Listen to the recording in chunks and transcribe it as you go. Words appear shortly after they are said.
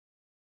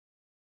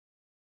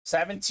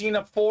17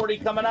 of 40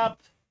 coming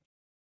up.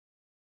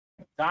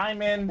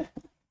 Diamond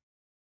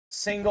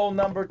single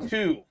number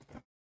 2.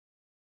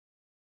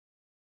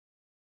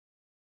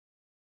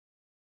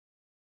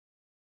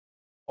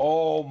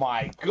 Oh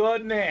my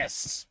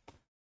goodness.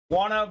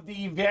 One of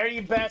the very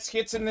best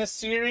hits in this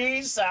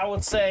series. I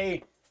would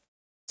say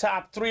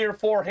top 3 or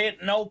 4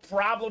 hit, no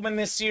problem in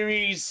this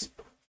series.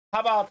 How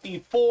about the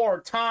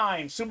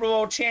 4-time Super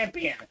Bowl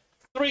champion,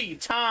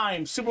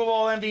 3-time Super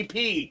Bowl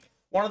MVP,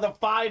 one of the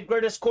 5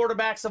 greatest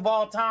quarterbacks of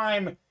all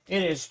time?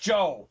 It is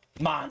Joe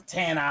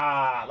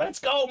Montana. Let's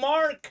go,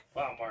 Mark.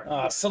 Wow,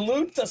 Mark.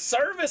 Salute to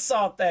Service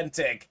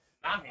Authentic.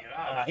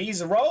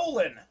 He's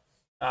rolling.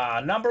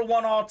 Number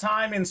 1 all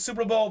time in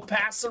Super Bowl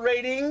passer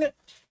rating.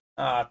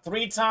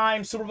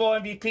 3-time Super Bowl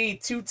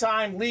MVP,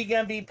 2-time league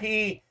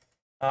MVP.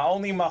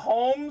 Only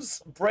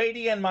Mahomes,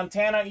 Brady, and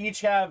Montana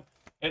each have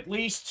at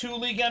least 2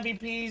 league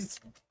MVPs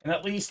and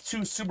at least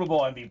 2 Super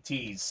Bowl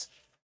MVPs.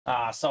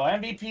 So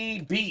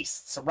MVP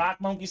beasts.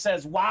 Rock Monkey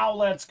says, wow,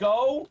 let's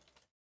go.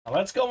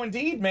 Let's go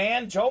indeed,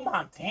 man. Joe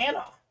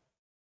Montana.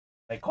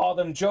 They called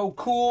him Joe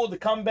Cool, the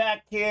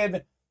comeback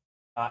kid.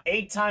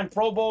 8-time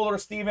Pro Bowler,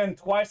 Steven.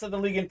 Twice led the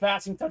league in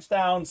passing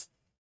touchdowns.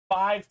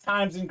 5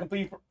 times in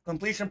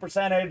completion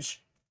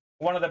percentage.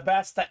 One of the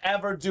best to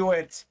ever do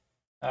it.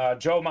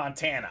 Joe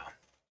Montana.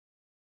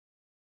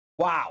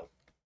 Wow.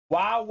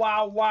 Wow,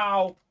 wow,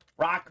 wow.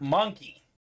 Rock Monkey.